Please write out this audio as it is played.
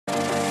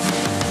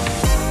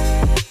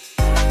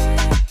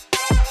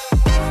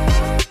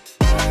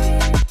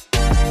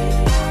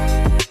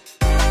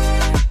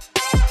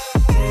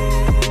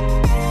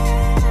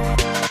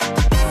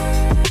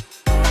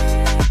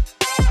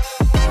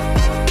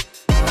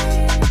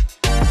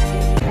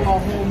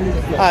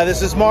Hi,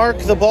 this is Mark,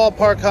 the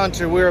Ballpark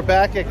Hunter. We're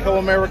back at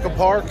Comerica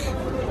Park.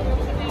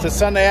 It's a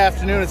Sunday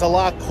afternoon. It's a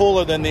lot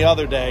cooler than the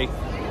other day.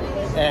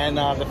 And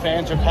the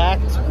fans are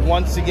packed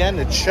once again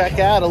to check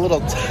out a little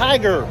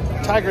Tiger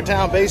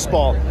Town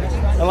baseball.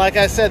 And like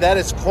I said, that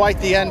is quite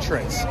the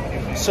entrance.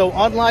 So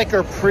unlike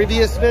our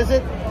previous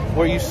visit,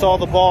 where you saw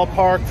the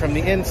ballpark from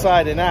the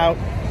inside and out,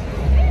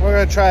 we're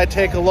going to try to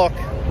take a look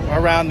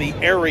around the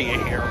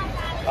area here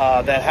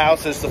that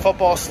houses the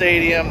football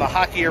stadium, the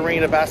hockey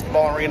arena,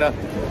 basketball arena,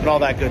 and all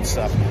that good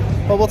stuff.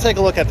 But we'll take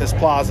a look at this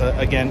plaza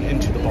again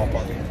into the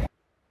ballpark.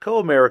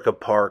 Comerica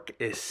Park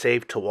is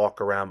safe to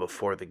walk around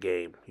before the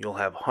game. You'll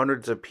have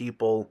hundreds of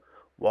people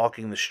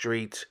walking the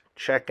streets,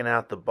 checking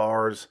out the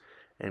bars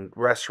and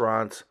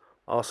restaurants,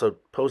 also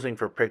posing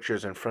for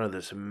pictures in front of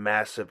this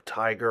massive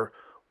tiger,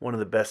 one of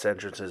the best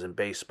entrances in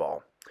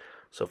baseball.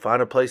 So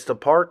find a place to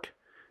park,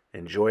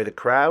 enjoy the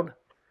crowd,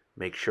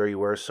 make sure you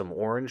wear some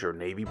orange or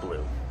navy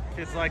blue.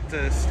 Kids like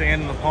to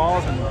stand in the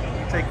halls and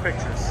take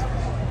pictures.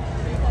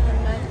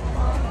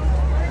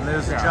 And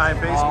there's the giant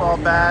baseball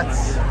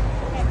bats. Do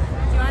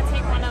you want to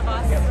take one of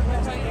us?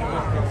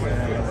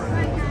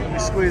 Let me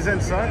squeeze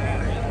in, son.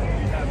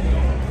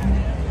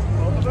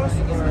 Both of us?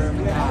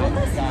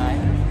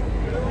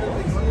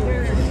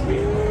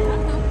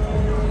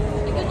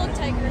 A good look,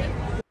 Tiger.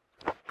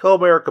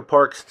 Comerica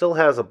Park still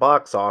has a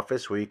box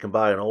office where you can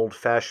buy an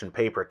old-fashioned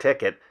paper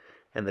ticket,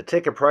 and the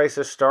ticket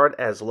prices start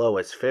as low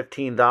as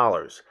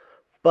 $15.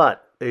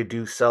 But they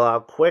do sell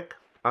out quick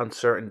on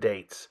certain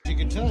dates. As you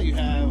can tell, you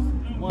have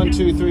 1,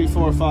 2, 3,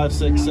 4, 5,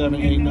 6,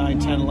 7, 8, 9,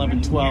 10,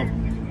 11, 12.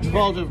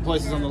 12 different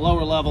places on the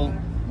lower level.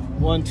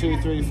 1,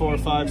 2, 3, 4,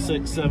 5,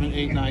 6, 7,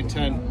 8, 9,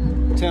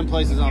 10. 10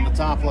 places on the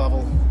top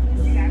level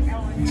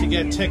to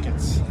get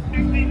tickets.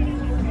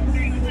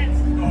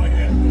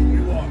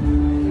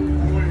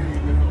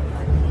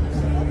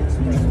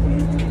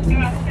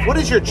 What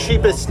is your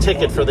cheapest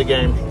ticket for the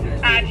game?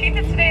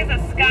 Cheapest today is a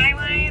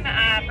Skyline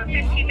for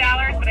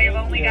 $15, but I've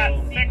only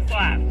got 6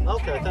 left.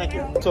 Okay, thank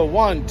you. So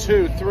 1,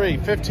 2, 3,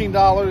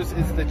 $15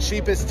 is the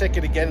cheapest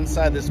ticket to get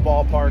inside this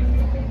ballpark.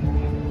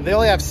 They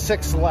only have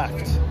 6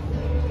 left.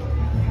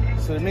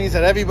 So it means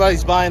that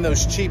everybody's buying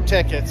those cheap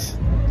tickets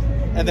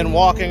and then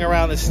walking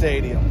around the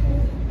stadium.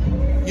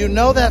 You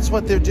know that's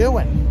what they're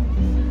doing.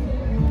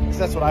 Because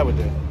that's what I would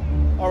do.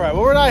 All right,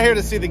 well, we're not here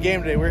to see the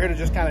game today. We're here to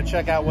just kind of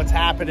check out what's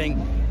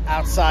happening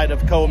outside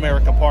of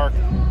Comerica Park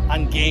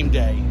on game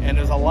day. And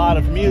there's a lot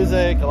of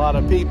music, a lot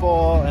of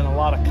people, and a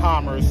lot of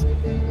commerce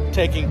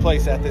taking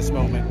place at this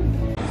moment.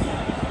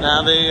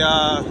 Now they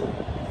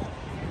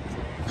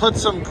put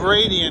some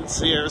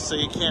gradients here so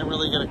you can't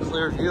really get a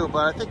clear view,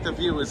 but I think the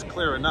view is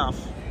clear enough.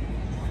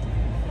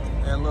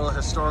 And a little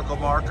historical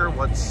marker,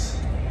 what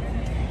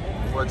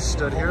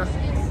stood here.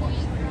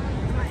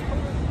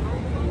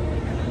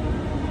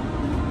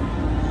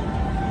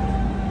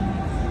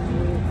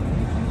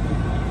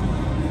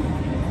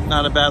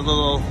 Not a bad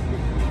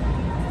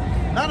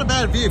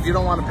view if you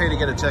don't want to pay to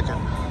get a ticket.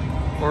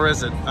 Or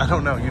is it? I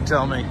don't know, you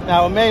tell me.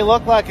 Now it may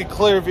look like a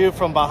clear view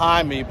from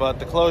behind me, but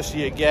the closer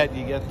you get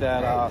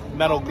that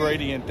metal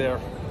gradient there.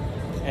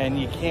 And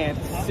you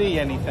can't see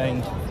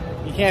anything.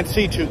 You can't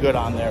see too good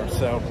on there,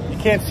 so you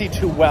can't see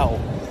too well.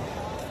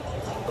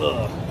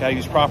 Ugh, gotta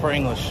use proper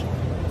English.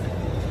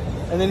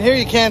 And then here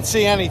you can't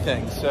see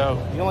anything, so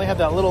you only have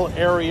that little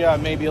area,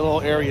 maybe a little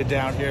area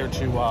down here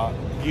to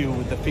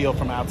view the field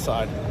from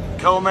outside.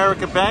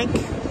 Comerica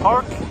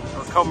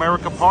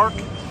Park,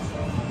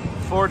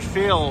 Ford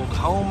Field,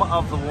 home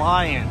of the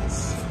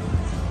Lions.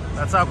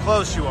 That's how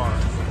close you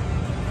are.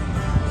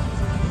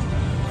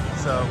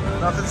 So,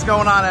 nothing's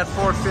going on at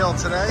Ford Field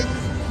today.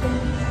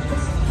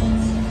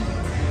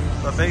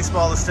 But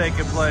baseball is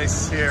taking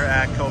place here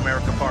at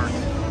Comerica Park.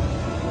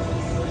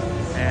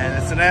 And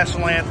it's the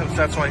national anthem, so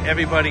that's why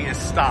everybody is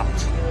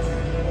stopped.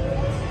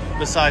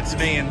 Besides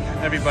me and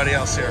everybody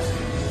else here.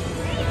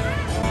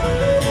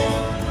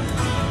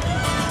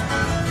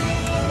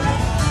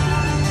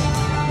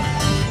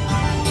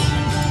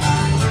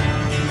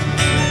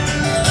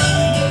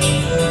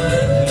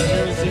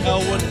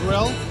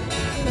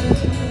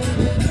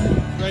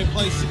 Great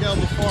place to go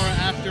before or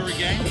after a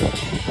game.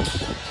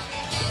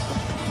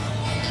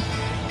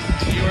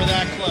 You were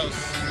that close.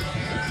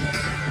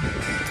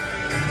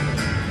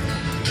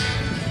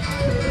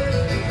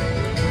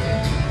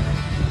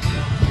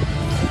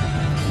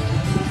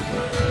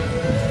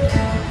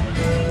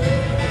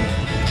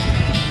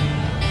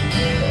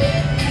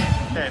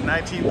 Okay,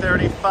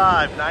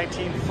 1935,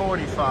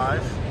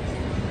 1945.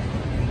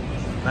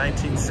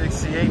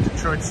 1968,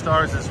 Detroit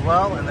Stars as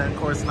well, and then of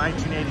course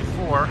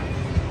 1984,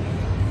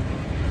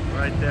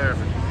 right there,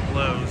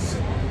 Blues.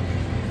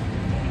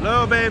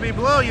 Blow, baby,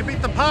 blow, you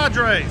beat the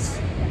Padres.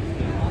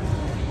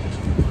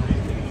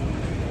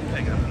 There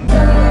you go.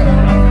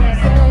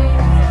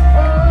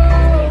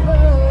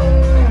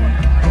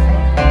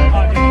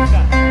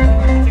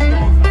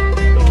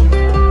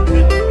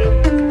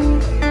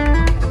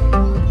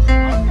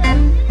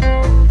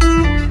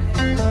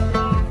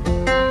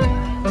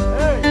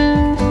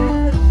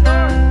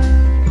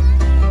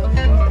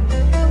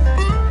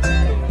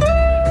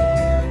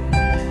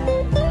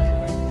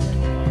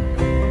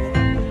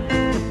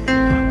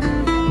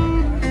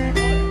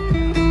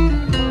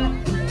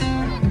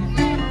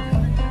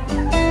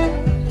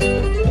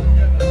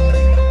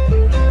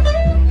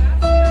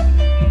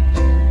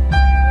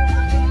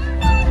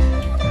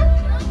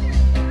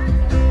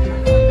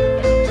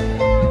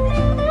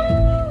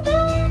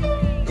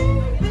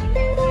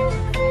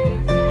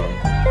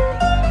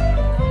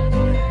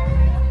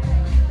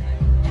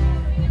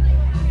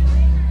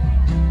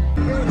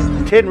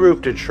 Tin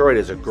Roof Detroit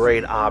is a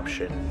great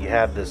option. You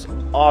have this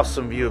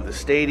awesome view of the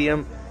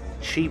stadium,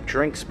 cheap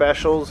drink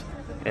specials,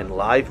 and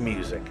live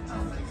music.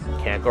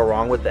 Can't go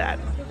wrong with that.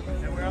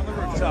 And we're on the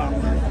rooftop.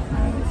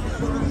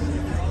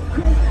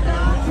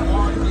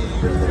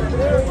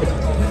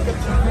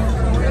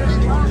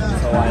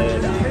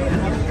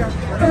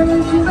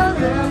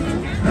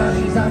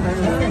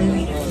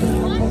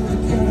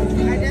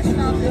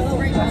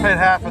 I paid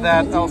half of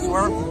that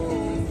elsewhere.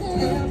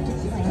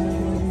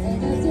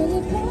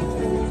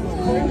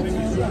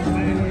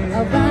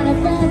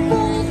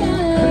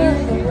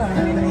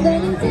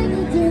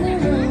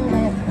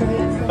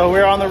 So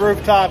we're on the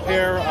rooftop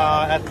here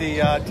at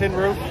the Tin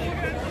Roof.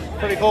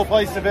 Pretty cool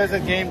place to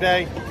visit, game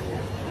day.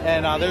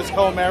 And there's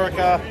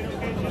Comerica.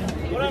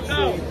 You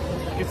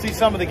can see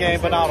some of the game,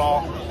 but not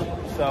all.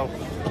 So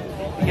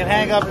you can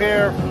hang up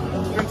here,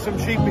 drink some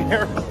cheap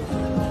beer,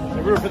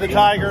 the roof of the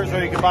Tigers,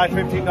 or you can buy a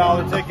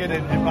 $15 ticket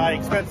and buy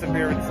expensive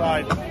beer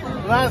inside.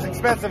 It's not as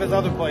expensive as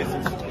other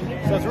places.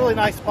 So it's a really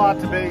nice spot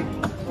to be.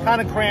 Kind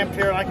of cramped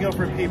here, and I can go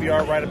for a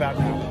PBR right about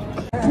now.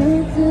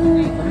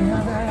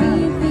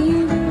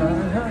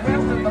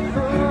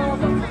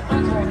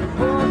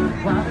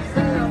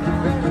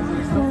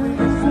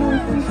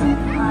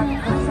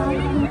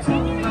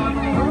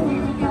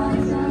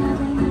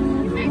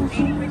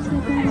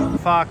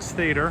 Fox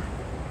Theater,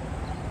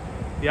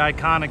 the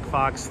iconic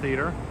Fox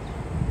Theater.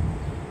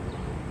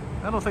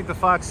 I don't think the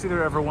Fox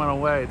Theater ever went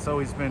away. It's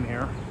always been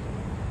here.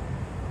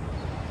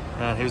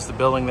 And here's the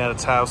building that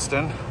it's housed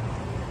in.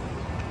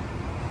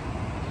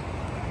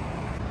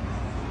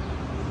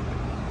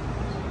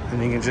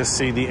 And you can just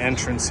see the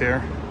entrance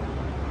here.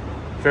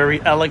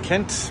 Very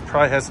elegant,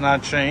 probably has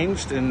not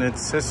changed in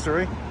its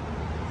history.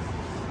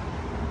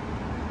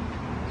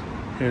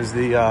 Here's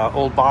the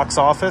old box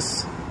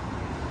office.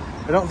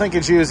 I don't think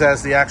it's used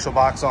as the actual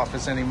box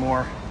office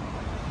anymore.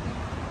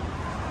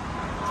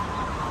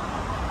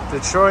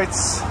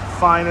 Detroit's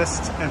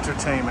finest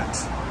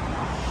entertainment.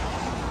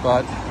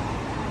 But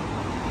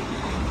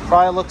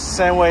probably looks the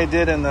same way it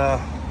did in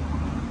the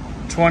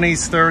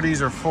 20s, 30s,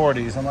 or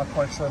 40s. I'm not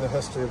quite sure the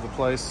history of the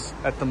place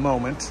at the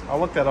moment. I'll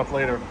look that up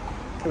later.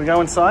 Can we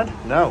go inside?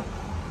 No.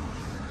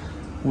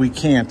 We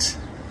can't.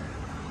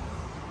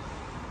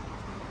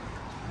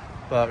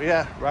 But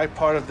yeah, right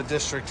part of the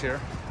district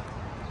here.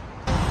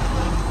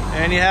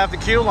 And you have the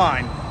queue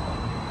line.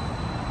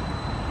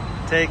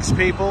 Takes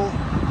people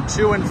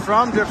to and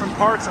from different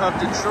parts of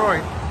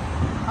Detroit.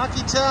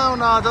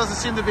 Hockeytown doesn't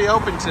seem to be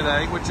open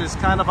today, which is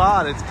kind of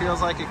odd. It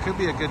feels like it could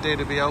be a good day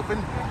to be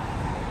open.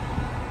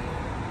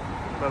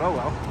 But oh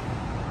well.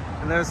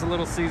 And there's the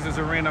Little Caesars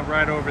Arena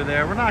right over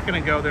there. We're not going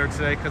to go there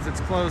today because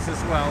it's closed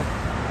as well.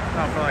 I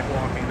don't feel like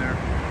walking there.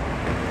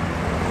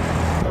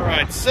 All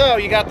right, so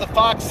you got the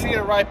Fox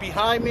Theater right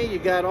behind me. You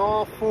got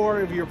all 4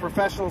 of your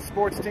professional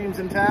sports teams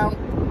in town.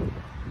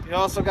 You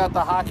also got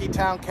the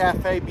Hockeytown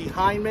Cafe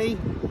behind me.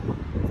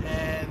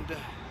 And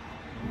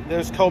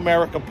there's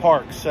Comerica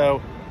Park.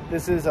 So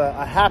this is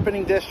a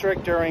happening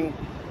district during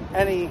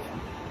any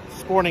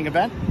sporting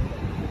event.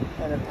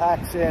 And it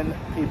packs in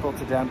people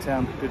to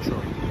downtown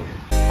Detroit.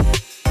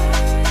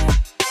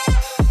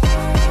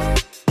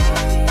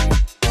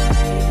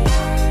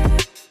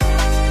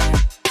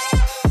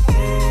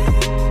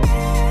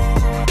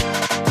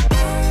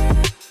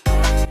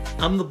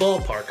 I'm the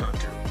Ballpark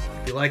Hunter.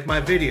 If you like my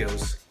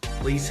videos,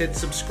 please hit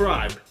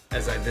subscribe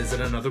as I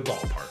visit another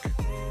ballpark.